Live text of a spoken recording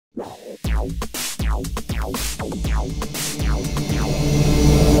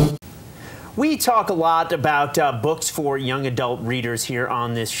We talk a lot about books for young adult readers here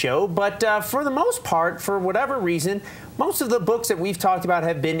on this show, but for the most part, for whatever reason, most of the books that we've talked about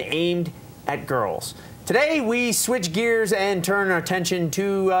have been aimed at girls. Today, we switch gears and turn our attention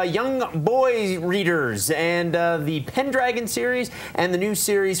to young boy readers and the Pendragon series and the new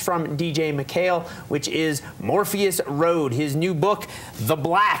series from DJ MacHale, which is Morpheus Road, his new book, The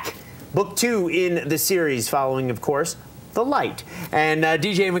Black, book 2 in the series, following, of course, The Light. And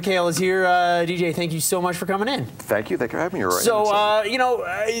DJ MacHale is here. DJ, thank you so much for coming in. Thank you. Thank you for having me. Right. So, you know,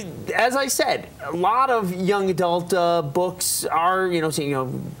 as I said, a lot of young adult books are, you know,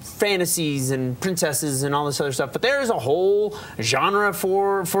 fantasies and princesses and all this other stuff. But there is a whole genre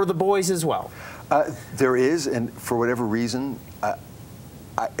for the boys as well. There is, and for whatever reason,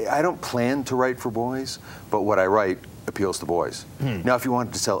 I don't plan to write for boys, but what I write appeals to boys. Now, if you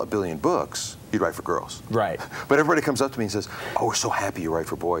wanted to sell 1 billion books, you'd write for girls. Right. But everybody comes up to me and says, oh, we're so happy you write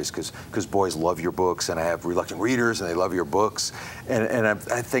for boys because boys love your books, and I have reluctant readers, and they love your books. And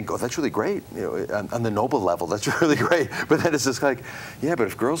I think, oh, that's really great. You know, on the noble level, that's really great. But then it's just like, yeah, but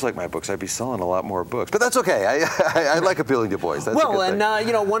if girls like my books, I'd be selling a lot more books. But that's okay. I like appealing to boys. That's well, and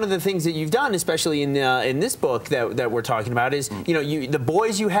you know, one of the things that you've done, especially in this book that we're talking about, is you know, the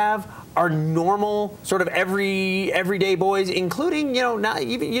boys you have are normal, sort of everyday boys, including, you know, not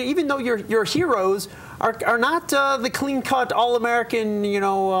even though your heroes are not the clean-cut, all-American, you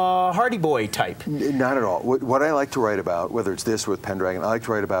know, Hardy Boy type. Not at all. What I like to write about, whether it's this or with Pendragon, I like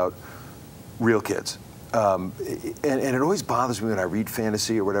to write about real kids. And it always bothers me when I read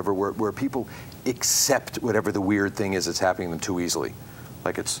fantasy or whatever, where people accept whatever the weird thing is that's happening to them too easily.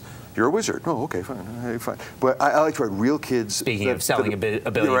 Like it's, you're a wizard. Oh, okay, fine, fine. But I like to write real kids. Speaking of selling a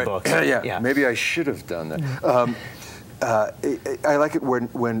billion right. books. Yeah, maybe I should have done that. I like it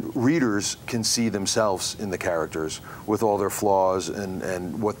when readers can see themselves in the characters with all their flaws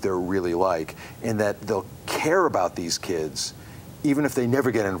and what they're really like, and that they'll care about these kids even if they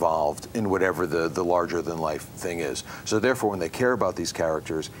never get involved in whatever the larger-than-life thing is. So therefore, when they care about these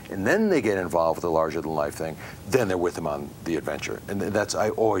characters and then they get involved with the larger-than-life thing, then they're with them on the adventure. And that's,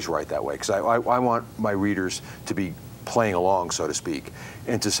 I always write that way, because I want my readers to be playing along, so to speak,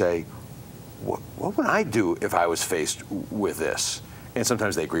 and to say, what would I do if I was faced with this? And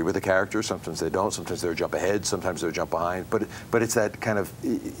sometimes they agree with the characters, sometimes they don't, sometimes they'll jump ahead, sometimes they'll jump behind. But it's that kind of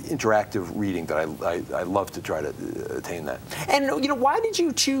interactive reading that I love to try to attain that. And you know, why did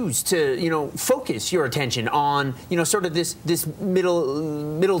you choose to focus your attention on sort of this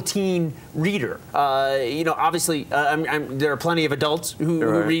middle teen reader? You know, obviously there are plenty of adults who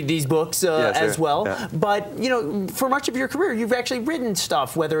read these books as well. Yeah. But you know, for much of your career, you've actually written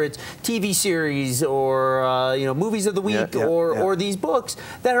stuff, whether it's TV series or movies of the week or these books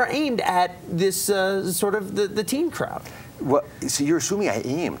that are aimed at this sort of the teen crowd. Well, see, you're assuming I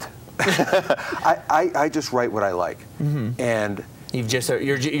aimed. I just write what I like, and you've just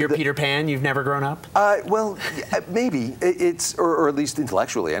you're Peter Pan. You've never grown up. Well, maybe it's or at least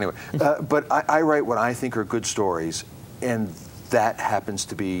intellectually anyway. But I write what I think are good stories, and that happens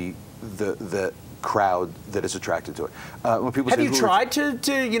to be the crowd that is attracted to it. When people have you tried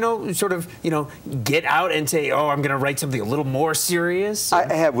to sort of get out and say, oh, I'm going to write something a little more serious?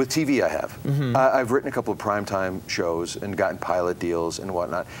 I have with TV. I have. I've written a couple of primetime shows and gotten pilot deals and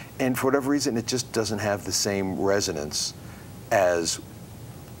whatnot. And for whatever reason, it just doesn't have the same resonance as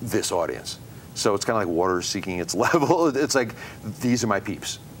this audience. So it's kind of like water seeking its level. It's like, these are my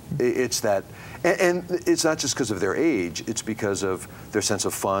peeps. It's that, and it's not just because of their age, it's because of their sense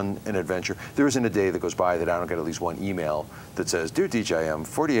of fun and adventure. There isn't a day that goes by that I don't get at least one email that says, Dear DJ, I'm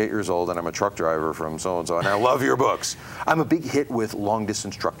 48 years old and I'm a truck driver from so-and-so and I love your books. I'm a big hit with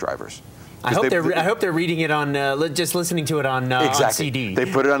long-distance truck drivers. I hope they're reading it on, just listening to it on, exactly. on CD. They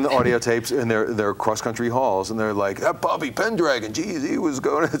put it on the audio tapes in their cross-country hauls, and they're like, that Bobby Pendragon, geez, he was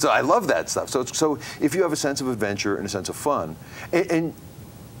going. So I love that stuff. So if you have a sense of adventure and a sense of fun, and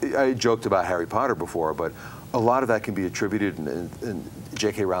I joked about Harry Potter before, but a lot of that can be attributed, and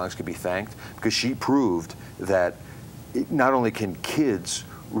J.K. Rowling can be thanked, because she proved that not only can kids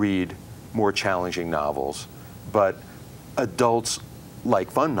read more challenging novels, but adults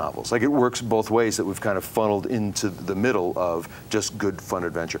like fun novels. Like, it works both ways, that we've kind of funneled into the middle of just good, fun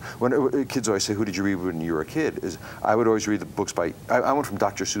adventure. When kids always say, who did you read when you were a kid? I would always read the books by, I went from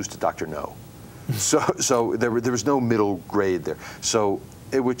Dr. Seuss to Dr. No. So there was no middle grade there. So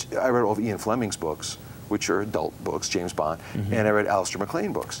I read all of Ian Fleming's books which are adult books, James Bond, and I read Alistair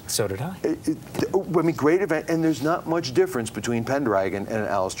MacLean books. So did I. I mean, great event, and there's not much difference between Pendragon and an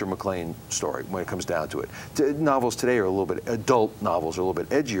Alistair MacLean story when it comes down to it. Novels today are a little bit, adult novels are a little bit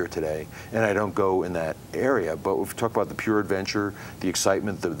edgier today, and I don't go in that area, but if we talk about the pure adventure, the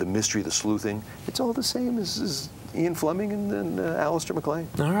excitement, the mystery, the sleuthing, it's all the same as Ian Fleming and Alistair MacLean.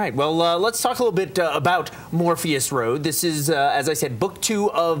 All right. Well, let's talk a little bit about Morpheus Road. This is, as I said, book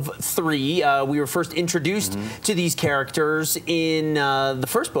 2 of 3. We were first introduced to these characters in the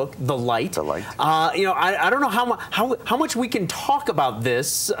first book, The Light. The Light. You know, I don't know how much we can talk about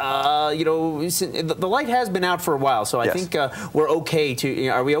this. You know, The Light has been out for a while, so I think we're okay to. You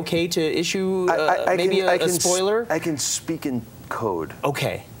know, are we okay to issue maybe a spoiler? I can speak in code.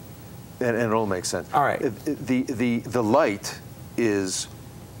 Okay. And it all makes sense. All right. The light is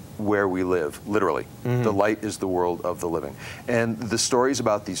where we live, literally. The light is the world of the living. And the story is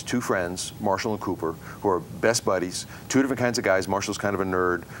about these two friends, Marshall and Cooper, who are best buddies, two different kinds of guys. Marshall's kind of a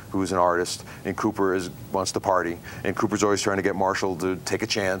nerd who's an artist, and Cooper wants to party. And Cooper's always trying to get Marshall to take a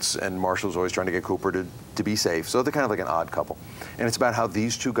chance, and Marshall's always trying to get Cooper to be safe. So they're kind of like an odd couple. And it's about how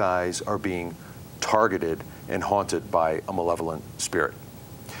these two guys are being targeted and haunted by a malevolent spirit.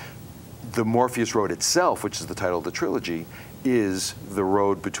 The Morpheus Road itself, which is the title of the trilogy, is the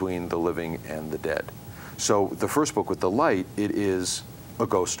road between the living and the dead. So the first book with The Light, it is a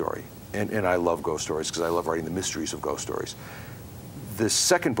ghost story. And I love ghost stories because I love writing the mysteries of ghost stories. The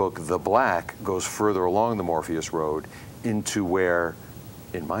second book, The Black, goes further along the Morpheus Road into where,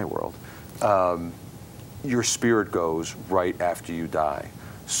 in my world, your spirit goes right after you die.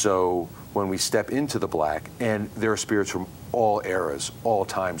 So when we step into the black, and there are spirits from all eras, all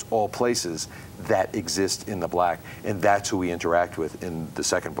times, all places that exist in the black, and that's who we interact with in the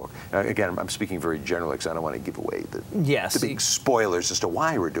second book. Now, again, I'm speaking very generally because I don't want to give away the big spoilers as to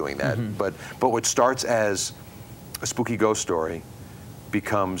why we're doing that. But what starts as a spooky ghost story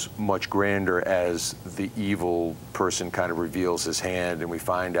becomes much grander as the evil person kind of reveals his hand and we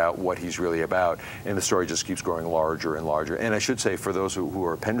find out what he's really about, and the story just keeps growing larger and larger. And I should say, for those who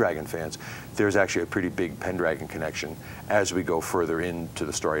are Pendragon fans, there's actually a pretty big Pendragon connection as we go further into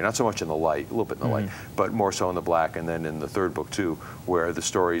the story. Not so much in The Light, a little bit in The Light, but more so in The Black, and then in the third book too, where the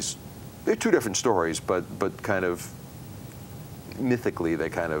stories, they're two different stories, but kind of mythically they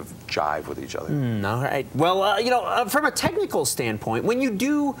kind of jive with each other. All right. Well, you know, from a technical standpoint, when you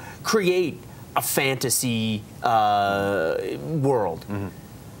do create a fantasy world,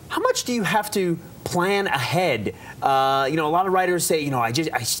 how much do you have to plan ahead? You know, a lot of writers say, you know, I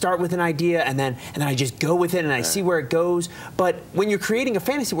start with an idea and then I just go with it and I see where it goes. But when you're creating a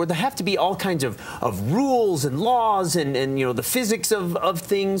fantasy world, there have to be all kinds of rules and laws and you know, the physics of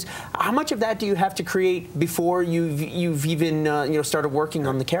things. How much of that do you have to create before you've even you know, started working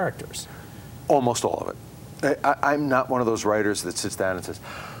on the characters? Almost all of it. I'm not one of those writers that sits down and says,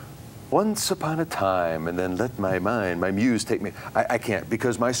 once upon a time, and then let my mind, my muse take me. I can't,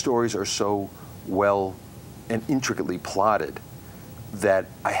 because my stories are so well and intricately plotted that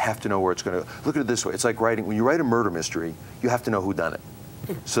I have to know where it's going to. Look at it this way. It's like writing, when you write a murder mystery, you have to know who done it.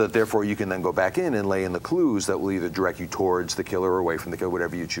 So that therefore you can then go back in and lay in the clues that will either direct you towards the killer or away from the killer,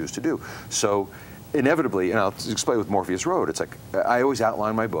 whatever you choose to do. So inevitably, and I'll explain with Morpheus Road, it's like I always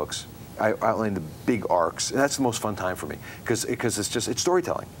outline my books. I outline the big arcs, and that's the most fun time for me because it's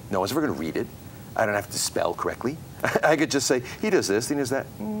storytelling. No one's ever going to read it. I don't have to spell correctly. I could just say, he does this, he does that.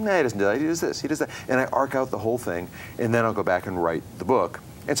 No, he doesn't do that, he does this, he does that. And I arc out the whole thing, and then I'll go back and write the book.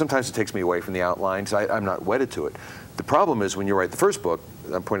 And sometimes it takes me away from the outline, so I'm not wedded to it. The problem is when you write the first book,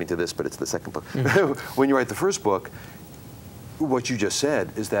 I'm pointing to this, but it's the second book. When you write the first book, what you just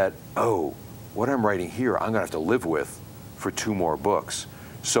said is that, oh, what I'm writing here, I'm going to have to live with for 2 more books.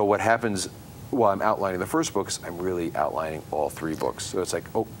 So what happens while I'm outlining the first book is I'm really outlining all 3 books. So it's like,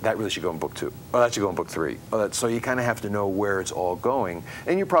 oh, that really should go in book 2. Oh, that should go in book 3. Oh, so you kind of have to know where it's all going.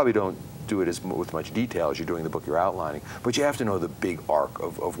 And you probably don't do it with much detail as you're doing the book you're outlining, but you have to know the big arc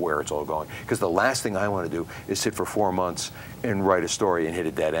of where it's all going. Because the last thing I want to do is sit for 4 months and write a story and hit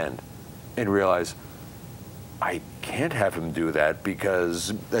a dead end and realize I can't have him do that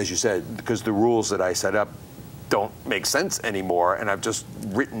because, as you said, because the rules that I set up don't make sense anymore, and I've just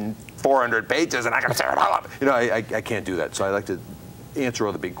written 400 pages and I got to tear it all up. You know, I can't do that. So I like to answer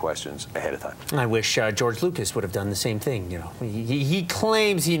all the big questions ahead of time. I wish George Lucas would have done the same thing. You know, he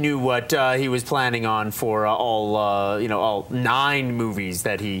claims he knew what he was planning on for all 9 movies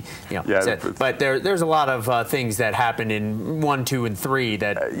that he said. But there's a lot of things that happen in 1, 2, and 3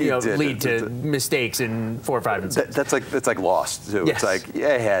 that lead to mistakes in 4, 5, and 6. That's like Lost too. Yes. It's like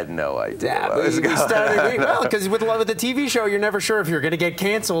I had no idea. Yeah, well, because with the TV show, you're never sure if you're going to get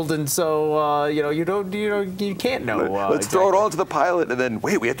canceled, and so you can't know. Let's throw it all into the pilot, and then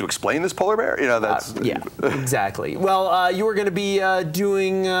wait, we have to explain this polar bear. That's yeah, exactly. Well, you were going to be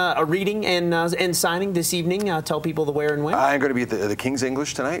doing a reading and signing this evening. Tell people the where and when. I'm going to be at the King's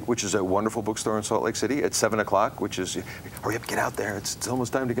English tonight, which is a wonderful bookstore in Salt Lake City at 7 o'clock. Which is hurry up, get out there. It's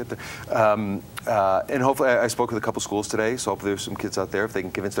almost time to get there. And hopefully, I spoke with a couple schools today, so hopefully there's some kids out there if they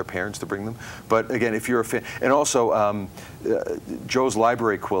can convince their parents to bring them. But again, if you're a fan, and also Joe's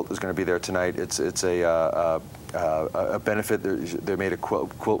library quilt is going to be there tonight. It's a benefit. They made a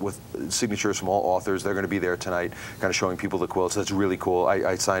quilt with signatures from all authors. They're going to be there tonight, kind of showing people the quilts. That's really cool.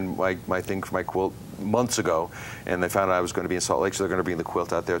 I signed my thing for my quilt months ago, and they found out I was going to be in Salt Lake, so they're going to bring the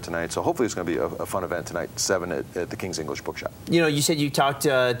quilt out there tonight. So hopefully it's going to be a fun event tonight, 7 at the King's English Bookshop. You know, you said you talked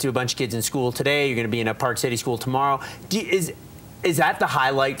to a bunch of kids in school today. You're going to be in a Park City school tomorrow. Is that the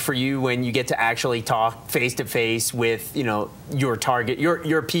highlight for you when you get to actually talk face to face with your target,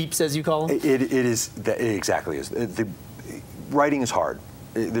 your peeps, as you call them? It is. It exactly is. The writing is hard.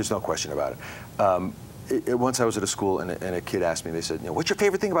 There's no question about it. Once I was at a school and a kid asked me, they said, "What's your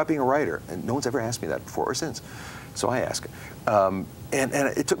favorite thing about being a writer?" And no one's ever asked me that before or since. So I ask. And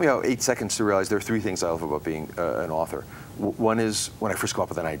it took me about 8 seconds to realize there are 3 things I love about being an author. One is when I first come up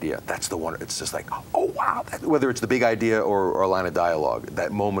with an idea. That's the one. It's just like, oh wow! Whether it's the big idea or a line of dialogue,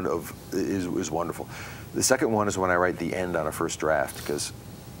 that moment is wonderful. The second one is when I write the end on a first draft, because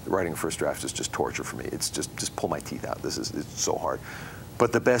writing a first draft is just torture for me. It's just pull my teeth out. It's so hard.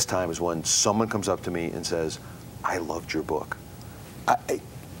 But the best time is when someone comes up to me and says, "I loved your book."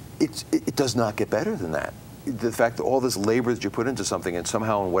 It does not get better than that. The fact that all this labor that you put into something, and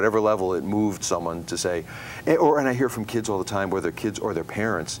somehow on whatever level it moved someone to say, and I hear from kids all the time, whether kids or their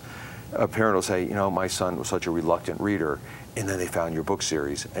parents, a parent will say, my son was such a reluctant reader, and then they found your book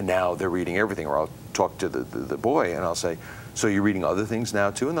series, and now they're reading everything. Or I'll talk to the boy, and I'll say, so you're reading other things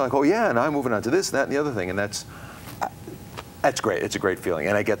now too? And they're like, oh yeah, and I'm moving on to this, that, and the other thing, and that's great. It's a great feeling,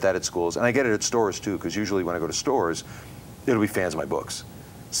 and I get that at schools, and I get it at stores too, because usually when I go to stores, it'll be fans of my books.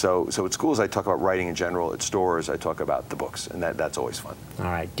 So at schools, I talk about writing in general. At stores, I talk about the books, and that's always fun.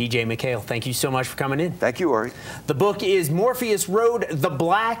 All right, DJ MacHale, thank you so much for coming in. Thank you, Ori. The book is Morpheus Road the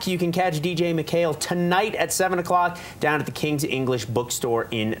Black. You can catch DJ MacHale tonight at 7 o'clock down at the King's English Bookstore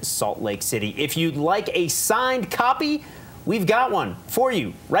in Salt Lake City. If you'd like a signed copy, we've got one for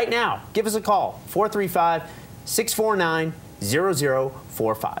you right now. Give us a call,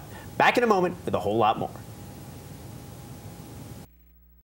 435-649-0045. Back in a moment with a whole lot more.